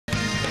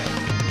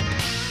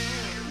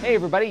Hey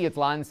everybody, it's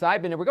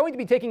Lon.TV, and we're going to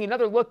be taking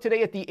another look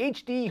today at the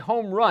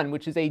HDHomerun,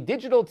 which is a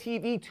digital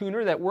TV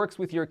tuner that works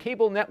with your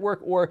cable network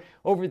or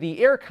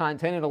over-the-air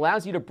content. It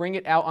allows you to bring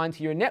it out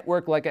onto your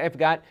network like I've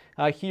got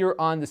here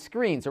on the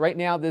screen. So right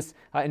now this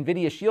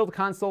NVIDIA Shield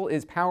console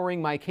is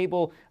powering my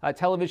cable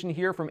television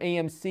here from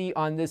AMC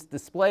on this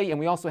display, and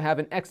we also have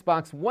an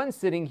Xbox One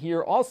sitting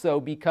here also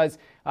because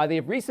they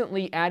have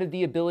recently added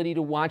the ability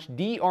to watch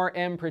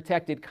DRM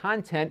protected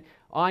content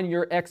on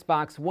your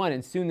Xbox One,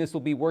 and soon this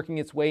will be working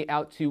its way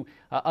out to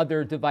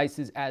other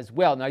devices as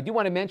well. Now, I do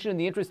want to mention, in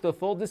the interest of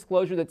full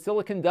disclosure, that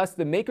Silicon Dust,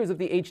 the makers of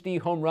the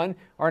HDHomerun,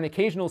 are an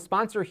occasional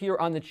sponsor here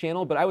on the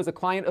channel, but I was a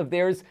client of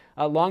theirs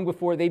long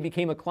before they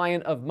became a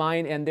client of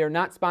mine, and they're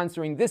not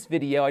sponsoring this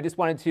video. I just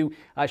wanted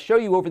to show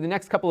you over the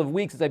next couple of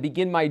weeks as I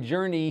begin my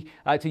journey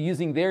to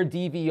using their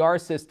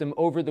DVR system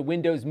over the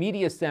Windows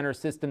Media Center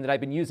system that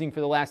I've been using for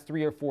the last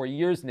 3 or 4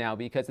 years now,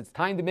 because it's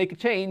time to make a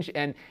change,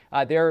 and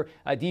their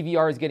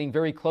DVR is getting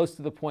very close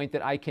to the point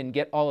that I can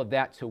get all of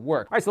that to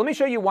work. All right, so let me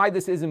show you why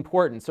this is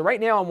important. So right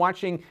now I'm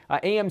watching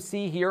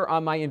AMC here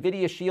on my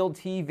NVIDIA Shield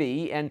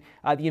TV, and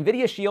the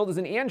NVIDIA Shield is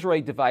an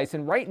Android device,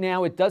 and right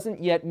now it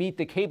doesn't yet meet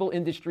the cable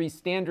industry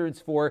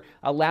standards for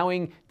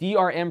allowing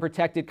DRM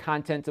protected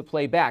content to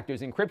play back.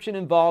 There's encryption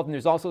involved, and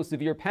there's also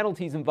severe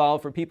penalties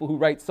involved for people who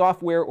write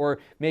software or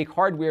make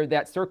hardware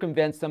that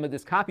circumvents some of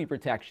this copy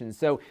protection.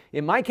 So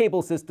in my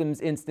cable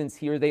systems instance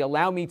here, they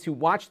allow me to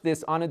watch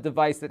this on a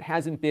device that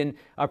hasn't been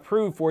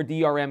approved for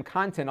DRM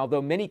content,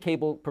 although many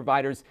cable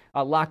providers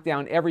lock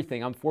down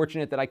everything. I'm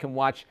fortunate that I can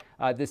watch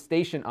this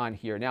station on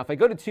here. Now, if I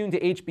go to tune to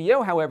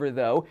HBO, however,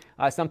 though,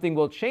 something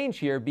will change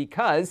here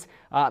because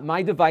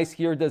my device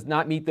here does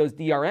not meet those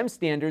DRM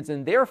standards,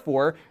 and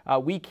therefore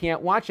we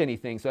can't watch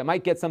anything. So I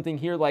might get something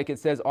here like it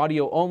says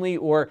audio only,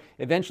 or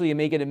eventually you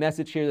may get a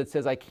message here that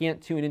says I can't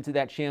tune into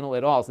that channel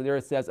at all. So there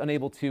it says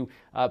unable to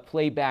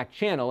playback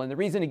channel. And the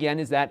reason, again,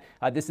 is that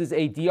this is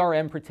a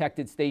DRM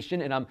protected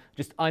station and I'm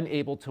just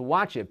unable to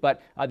watch it.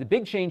 But the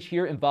big change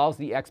here involves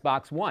the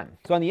Xbox One.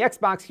 So on the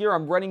Xbox here,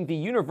 I'm running the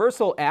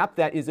Universal app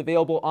that is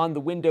available on the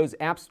Windows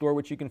App Store,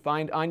 which you can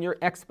find on your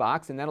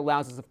Xbox, and that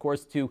allows us, of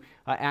course, to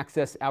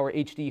access our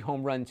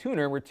HDHomerun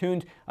tuner. We're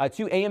tuned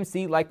to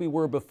AMC like we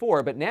were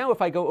before, but now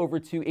if I go over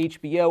to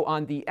HBO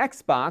on the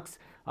Xbox,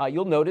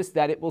 you'll notice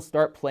that it will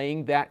start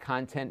playing that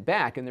content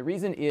back. And the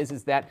reason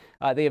is that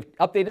they have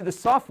updated the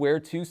software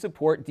to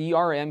support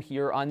DRM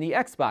here on the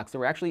Xbox. So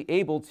we're actually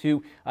able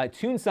to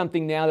tune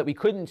something now that we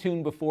couldn't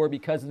tune before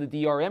because of the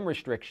DRM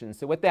restrictions.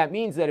 So what that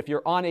means is that if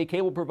you're on a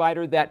cable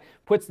provider that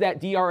puts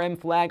that DRM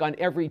flag on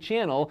every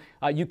channel,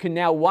 you can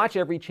now watch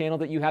every channel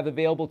that you have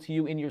available to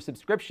you in your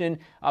subscription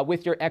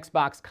with your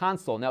Xbox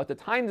console. Now, at the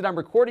time that I'm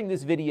recording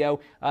this video,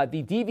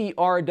 the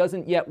DVR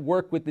doesn't yet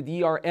work with the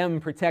DRM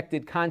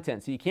protected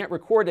content. So you can't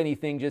record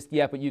anything just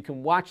yet, but you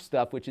can watch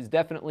stuff, which is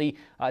definitely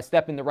a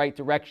step in the right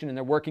direction, and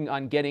they're working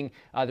on getting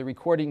the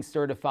recording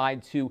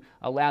certified to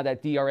allow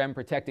that DRM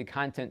protected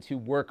content to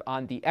work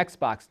on the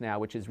Xbox now,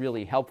 which is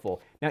really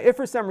helpful. Now, if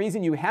for some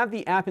reason you have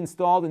the app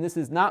installed and this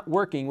is not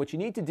working, what you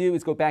need to do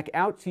is go back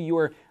out to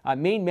your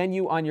main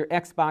menu on your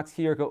Xbox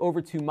here, go over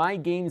to My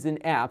Games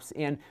and Apps,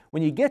 and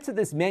when you get to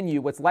this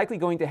menu, what's likely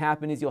going to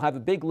happen is you'll have a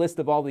big list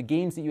of all the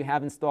games that you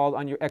have installed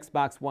on your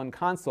Xbox One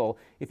console.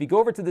 If you go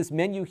over to this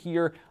menu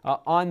here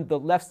on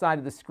the left side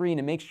of the screen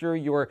and make sure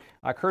your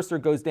cursor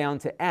goes down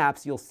to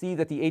apps, you'll see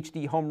that the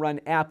HDHomerun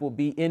app will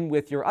be in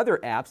with your other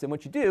apps. And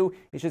what you do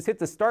is just hit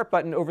the start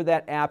button over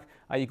that app.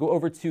 You go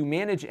over to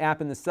Manage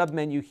App in the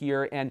submenu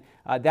here, and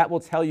that will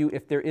tell you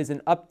if there is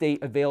an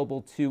update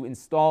available to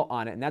install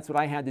on it. And that's what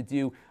I had to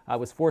do,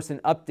 was force an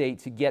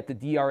update to get the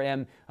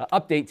DRM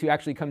update to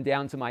actually come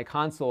down to my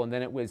console, and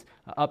then it was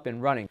up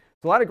and running.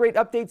 So a lot of great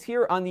updates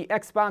here on the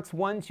Xbox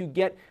One to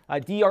get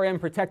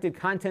DRM protected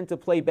content to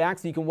play back,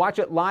 so you can watch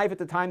it live at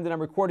the time that I'm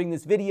recording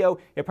this video.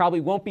 It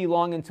probably won't be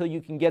long until you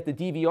can get the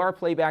DVR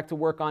playback to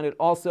work on it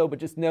also, but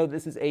just know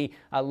this is a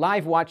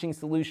live watching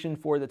solution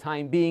for the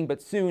time being,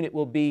 but soon it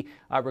will be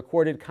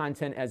recorded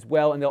content as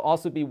well, and they'll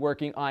also be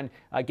working on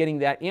getting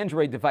that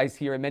Android device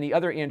here and many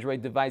other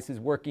Android devices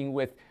working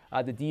with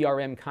the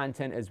DRM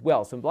content as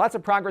well. So lots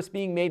of progress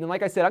being made, and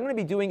like I said, I'm going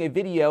to be doing a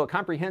video, a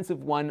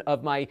comprehensive one,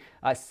 of my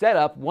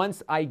setup once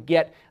I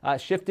get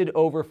shifted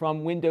over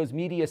from Windows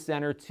Media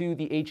Center to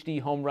the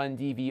HDHomerun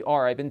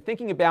DVR. I've been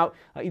thinking about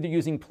either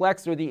using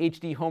Plex or the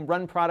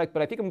HDHomerun product,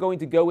 but I think I'm going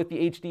to go with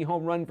the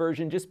HDHomerun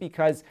version just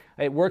because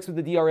it works with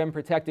the DRM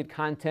protected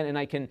content, and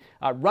I can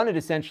run it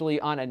essentially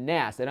on a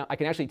NAS. And I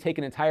can actually take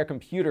an entire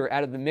computer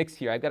out of the mix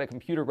here. I've got a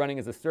computer running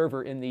as a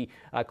server in the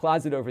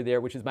closet over there,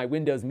 which is my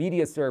Windows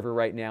Media server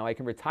right now. I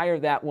can retire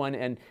that one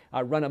and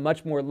run a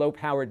much more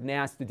low-powered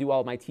NAS to do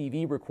all my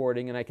TV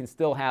recording, and I can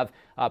still have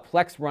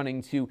Plex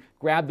running to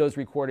grab those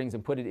recordings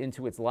and put it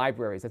into its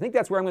libraries. I think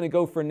that's where I'm going to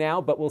go for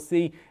now, but we'll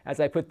see as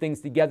I put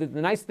things together.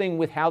 The nice thing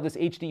with how this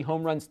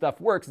HDHomerun stuff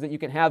works is that you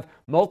can have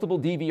multiple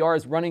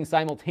DVRs running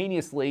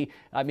simultaneously.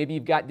 Maybe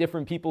you've got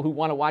different people who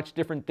want to watch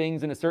different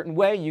things in a certain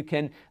way. You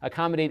can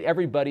accommodate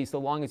everybody so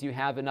long as you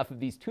have enough of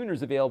these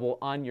tuners available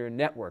on your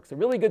network. So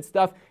really good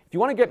stuff. If you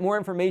want to get more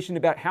information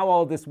about how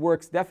all of this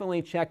works,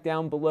 definitely check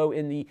down below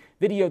in the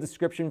video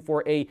description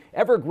for a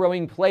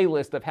ever-growing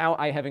playlist of how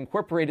I have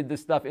incorporated this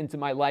stuff into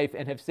my life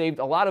and have saved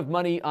a lot of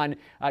money on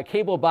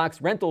cable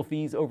box rental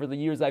fees over the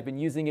years I've been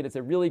using it. It's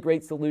a really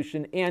great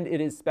solution, and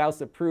it is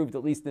spouse approved,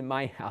 at least in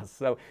my house.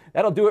 So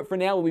that'll do it for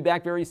now. We'll be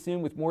back very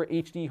soon with more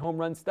HD Home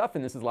Run stuff,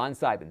 and this is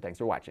Lon.TV. Thanks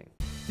for watching.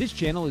 This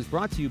channel is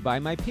brought to you by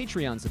my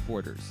Patreon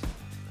supporters.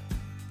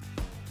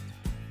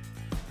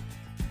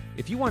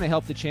 If you want to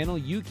help the channel,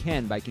 you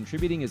can by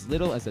contributing as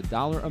little as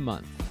 $1 a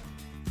month.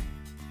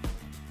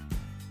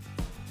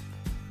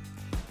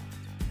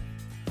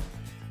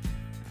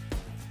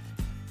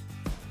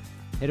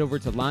 Head over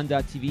to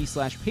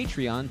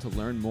Lon.TV/Patreon to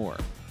learn more.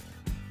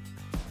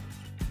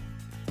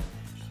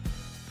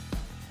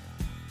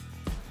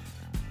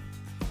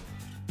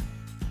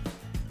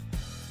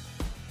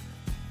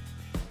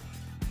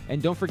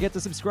 And don't forget to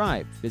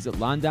subscribe. Visit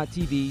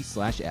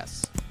Lon.TV/S.